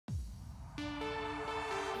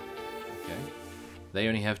They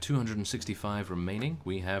only have 265 remaining.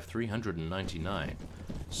 We have 399.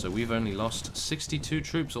 So we've only lost 62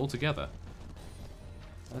 troops altogether.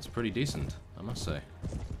 That's pretty decent, I must say.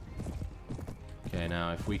 Okay,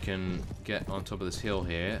 now if we can get on top of this hill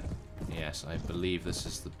here. Yes, I believe this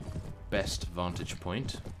is the best vantage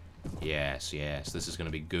point. Yes, yes, this is going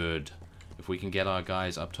to be good. If we can get our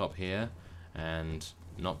guys up top here and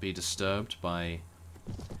not be disturbed by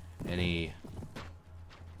any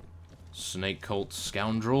snake cult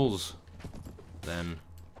scoundrels, then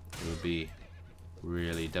it would be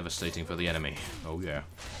really devastating for the enemy. Oh yeah.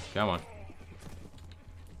 Come on.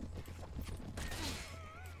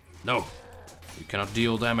 No! You cannot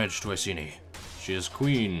deal damage to Iceni. She is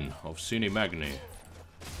queen of Sine Magni.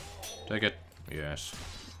 Take it. Yes.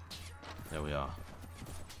 There we are.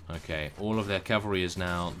 Okay, all of their cavalry is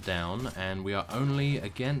now down, and we are only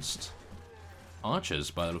against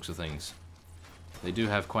archers by the looks of things. They do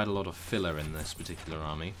have quite a lot of filler in this particular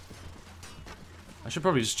army. I should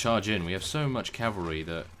probably just charge in. We have so much cavalry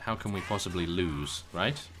that how can we possibly lose,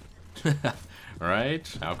 right?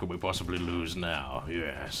 Right? How can we possibly lose now?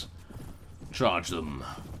 Yes. Charge them.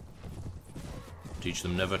 Teach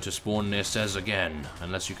them never to spawn near Cez again,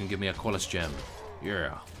 unless you can give me a Qualis gem.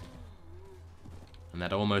 Yeah. And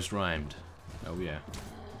that almost rhymed. Oh yeah.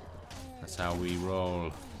 That's how we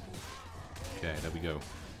roll. Okay, there we go.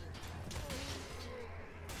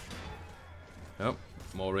 Oh,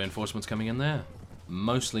 more reinforcements coming in there.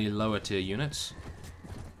 Mostly lower tier units.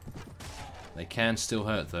 They can still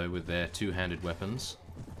hurt though with their two-handed weapons,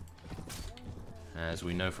 as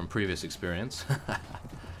we know from previous experience.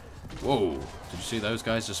 Whoa! Did you see those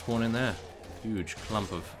guys just spawn in there? Huge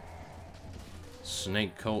clump of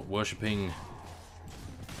snake cult worshipping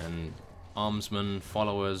and armsmen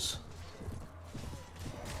followers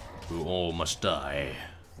who all must die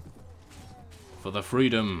for the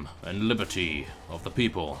freedom and liberty of the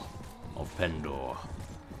people of Pendor,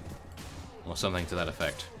 or something to that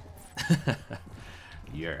effect.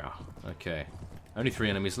 Yeah. Okay. Only 3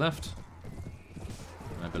 enemies left.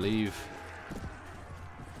 I believe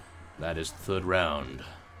that is the third round.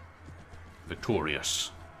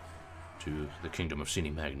 Victorious to the kingdom of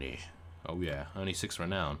Sine Magni. Oh yeah, only 6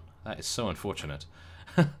 renown. That is so unfortunate.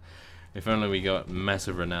 If only we got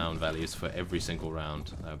massive renown values for every single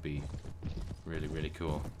round, that would be really, really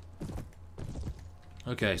cool.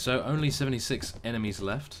 Okay, so only 76 enemies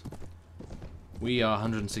left. We are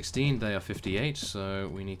 116, they are 58,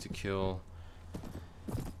 so we need to kill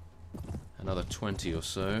another 20 or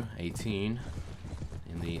so, 18,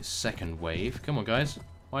 in the second wave. Come on, guys.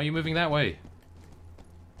 Why are you moving that way?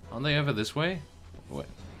 Aren't they over this way? What?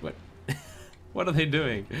 What? What are they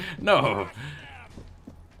doing? No!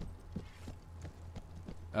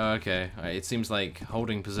 Okay, it seems like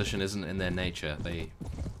holding position isn't in their nature. They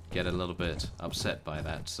get a little bit upset by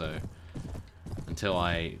that, so until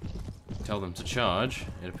I tell them to charge,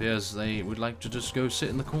 it appears they would like to just go sit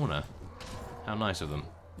in the corner. How nice of them.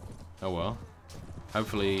 Oh well.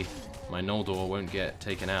 Hopefully my Noldor won't get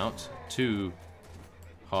taken out too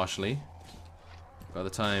harshly by the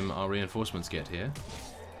time our reinforcements get here.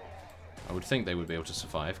 I would think they would be able to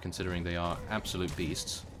survive, considering they are absolute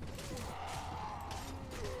beasts.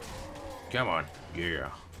 Come on.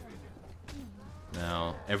 Yeah.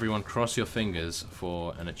 Now, everyone cross your fingers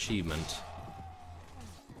for an achievement.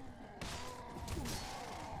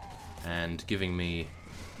 And giving me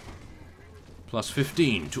plus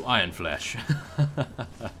 15 to Iron Flesh.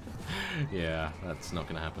 Yeah, that's not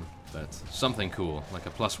going to happen. But something cool, like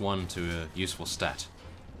a +1 to a useful stat.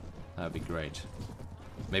 That would be great.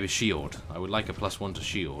 Maybe Shield. I would like a +1 to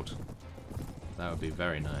Shield. That would be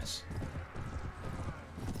very nice.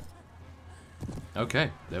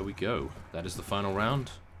 Okay, there we go. That is the final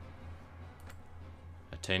round.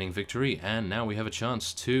 Attaining victory, and now we have a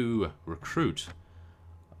chance to recruit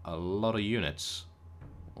a lot of units.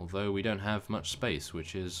 Although we don't have much space,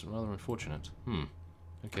 which is rather unfortunate.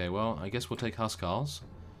 Okay, well, I guess we'll take Huskarls,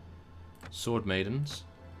 Sword Maidens,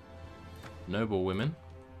 Noble Women,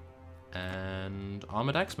 and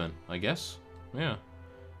Armored Axemen, I guess. Yeah.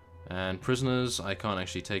 And prisoners, I can't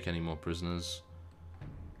actually take any more prisoners.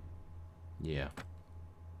 Yeah.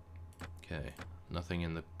 Okay. Nothing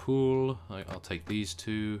in the pool. I'll take these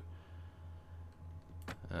two.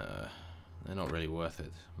 They're not really worth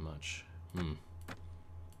it much.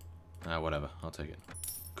 Whatever. I'll take it.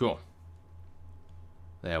 Cool.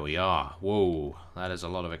 There we are. Whoa. That is a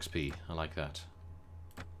lot of XP. I like that.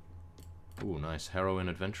 Ooh, nice. Heroine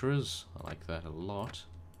Adventurers. I like that a lot.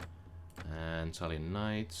 And Italian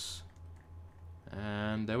Knights.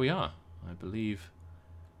 And there we are. I believe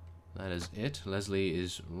that is it. Leslie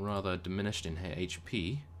is rather diminished in her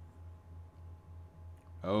HP.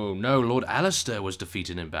 Oh no, Lord Alistair was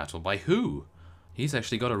defeated in battle. By who? He's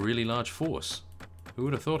actually got a really large force. Who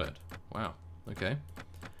would have thought it? Wow, okay.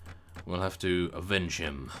 We'll have to avenge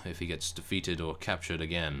him if he gets defeated or captured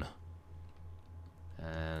again.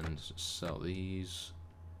 And sell these.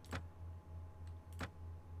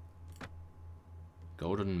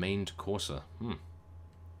 Golden maned courser.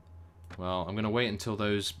 Well, I'm going to wait until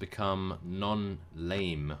those become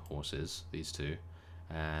non-lame horses, these two,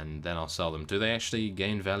 and then I'll sell them. Do they actually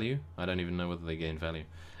gain value? I don't even know whether they gain value.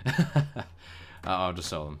 I'll just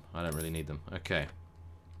sell them. I don't really need them. Okay.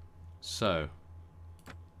 So,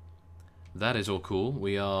 that is all cool.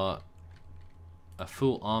 We are a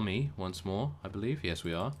full army once more, I believe. Yes,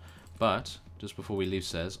 we are. But, just before we leave,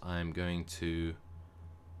 says, I'm going to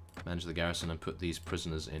manage the garrison and put these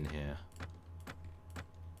prisoners in here.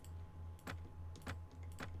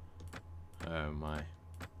 Oh my.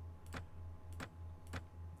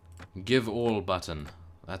 Give all button.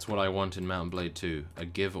 That's what I want in Mount & Blade 2. A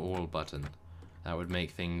give all button. That would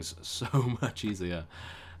make things so much easier.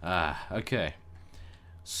 Okay.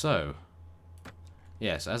 So,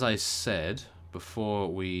 yes, as I said,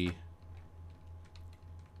 before we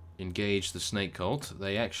engage the snake cult,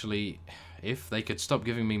 they actually, if they could stop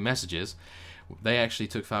giving me messages, they actually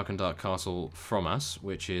took Falcon Dark Castle from us,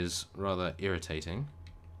 which is rather irritating.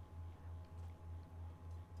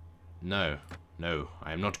 No, no,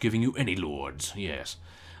 I am not giving you any lords, yes.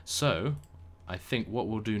 So, I think what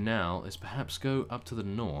we'll do now is perhaps go up to the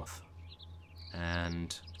north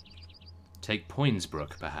and take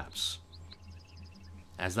Poinsbrook, perhaps.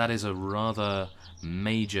 As that is a rather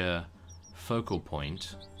major focal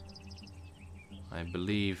point, I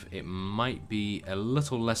believe it might be a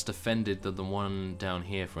little less defended than the one down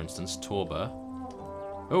here, for instance, Torba.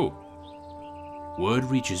 Oh! Word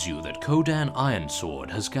reaches you that Kodan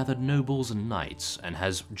Ironsword has gathered nobles and knights and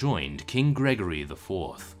has joined King Gregory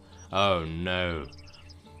IV. Oh no.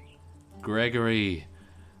 Gregory.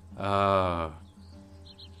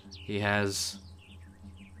 He has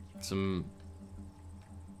some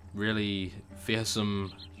really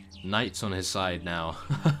fearsome knights on his side now.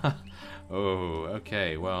 Oh,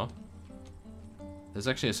 okay, well. There's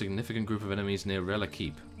actually a significant group of enemies near Rella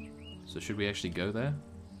Keep. So should we actually go there?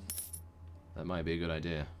 That might be a good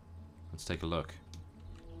idea. Let's take a look.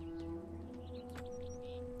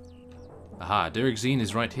 Aha, Dirigzine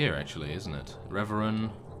is right here, actually, isn't it?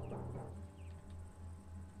 Reveron.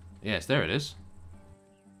 Yes, there it is.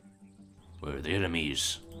 Where are the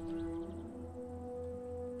enemies?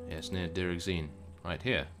 Yes, near Dirigzine. Right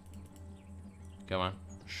here. Come on,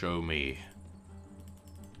 show me.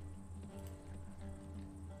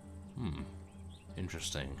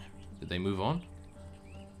 Interesting. Did they move on?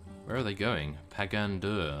 Where are they going?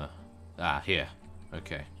 Pagandur. Ah, here.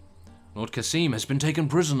 Okay. Lord Kasim has been taken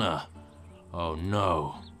prisoner. Oh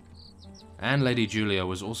no. And Lady Julia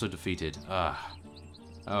was also defeated. Ah.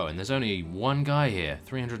 Oh, and there's only one guy here.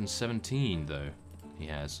 317, though, he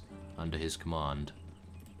has under his command.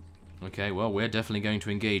 Okay, well, we're definitely going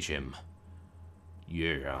to engage him.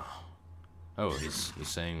 Yeah. Oh, he's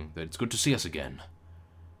saying that it's good to see us again.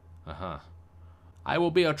 Aha. I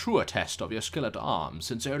will be a truer test of your skill at arms,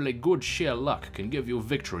 since only good sheer luck can give you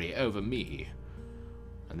victory over me.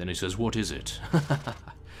 And then he says, what is it?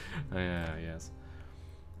 Yeah, yes.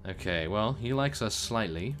 Okay, well, he likes us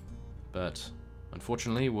slightly, but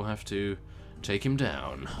unfortunately we'll have to take him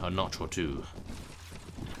down a notch or two.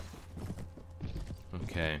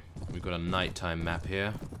 Okay, we've got a nighttime map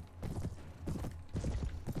here.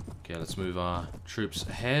 Okay, let's move our troops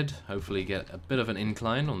ahead, hopefully get a bit of an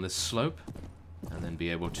incline on this slope, and then be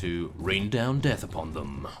able to rain down death upon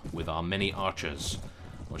them with our many archers.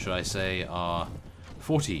 Or should I say our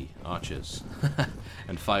 40 archers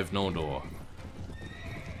and 5 Noldor.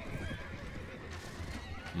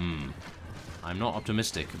 I'm not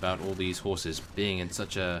optimistic about all these horses being in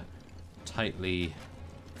such a tightly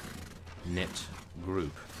knit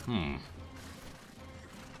group.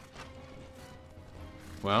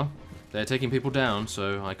 Well, they're taking people down,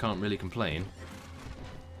 so I can't really complain.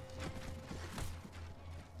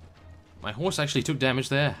 My horse actually took damage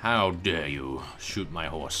there? How dare you shoot my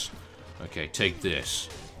horse? Okay, take this.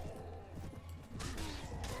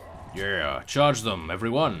 Yeah, charge them,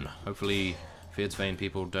 everyone! Hopefully, Fierdsvain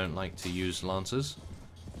people don't like to use lancers.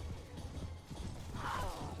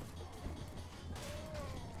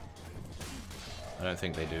 I don't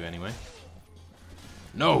think they do, anyway.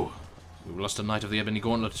 No! We've lost a Knight of the Ebony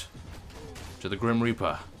Gauntlet to the Grim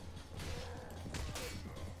Reaper.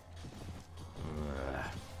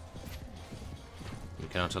 We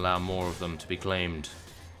cannot allow more of them to be claimed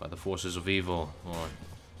by the forces of evil, or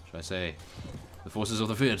should I say, the forces of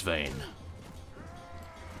the Fierdsvain.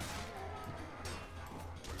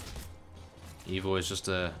 Evil is just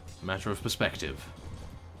a matter of perspective.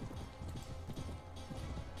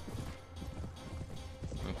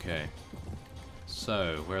 Okay.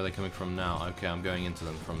 So, where are they coming from now? Okay, I'm going into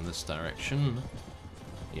them from this direction.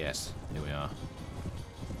 Yes, here we are.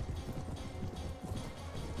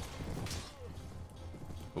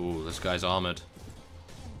 Ooh, this guy's armored.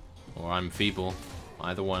 Or I'm feeble.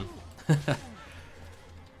 Either one.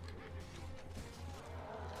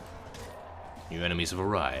 New enemies have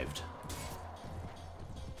arrived.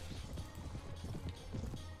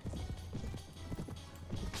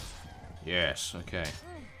 Yes, okay.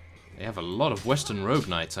 They have a lot of Western Rogue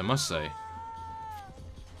Knights, I must say.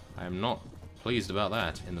 I am not pleased about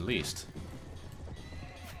that in the least.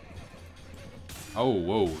 Oh,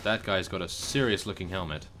 whoa, that guy's got a serious looking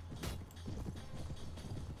helmet.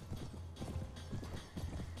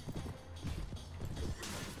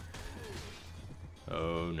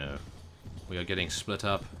 Oh no. We are getting split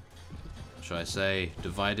up. Shall I say,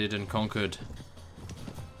 divided and conquered.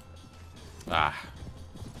 Ah.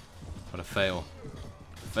 What a fail.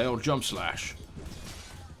 Failed jump slash.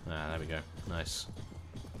 Ah, there we go. Nice.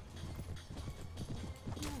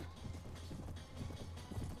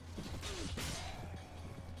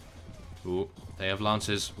 Ooh, they have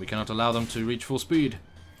lances. We cannot allow them to reach full speed.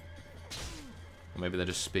 Or maybe they're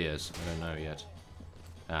just spears. I don't know yet.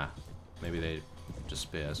 Ah, maybe they're just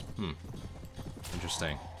spears.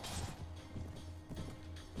 Interesting.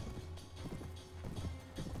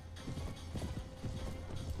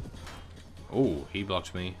 Oh, he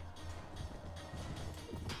blocked me.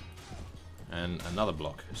 And another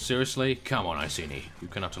block. Seriously? Come on, Iceni. You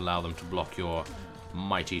cannot allow them to block your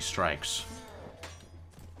mighty strikes.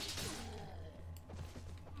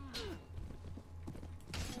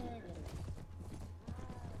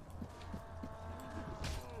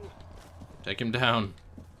 Take him down.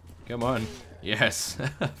 Come on. Yes.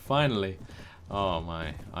 Finally. Oh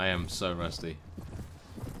my. I am so rusty.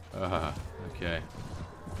 Okay.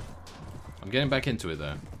 I'm getting back into it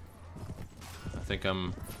though. I think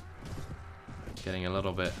I'm getting a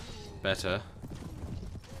little bit better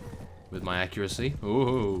with my accuracy.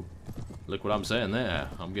 Ooh. Look what I'm saying there.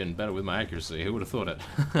 I'm getting better with my accuracy. Who would have thought it?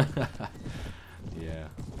 Yeah.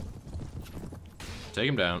 Take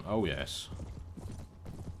him down. Oh yes.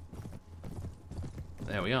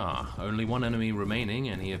 There we are. Only one enemy remaining,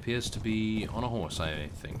 and he appears to be on a horse, I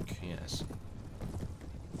think. Yes.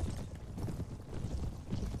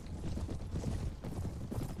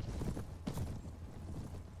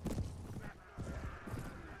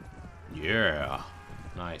 Yeah.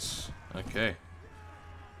 Nice. Okay.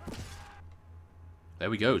 There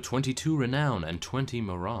we go. 22 renown and 20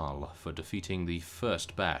 morale for defeating the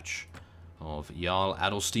first batch of Jarl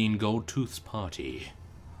Adelstein Goldtooth's party.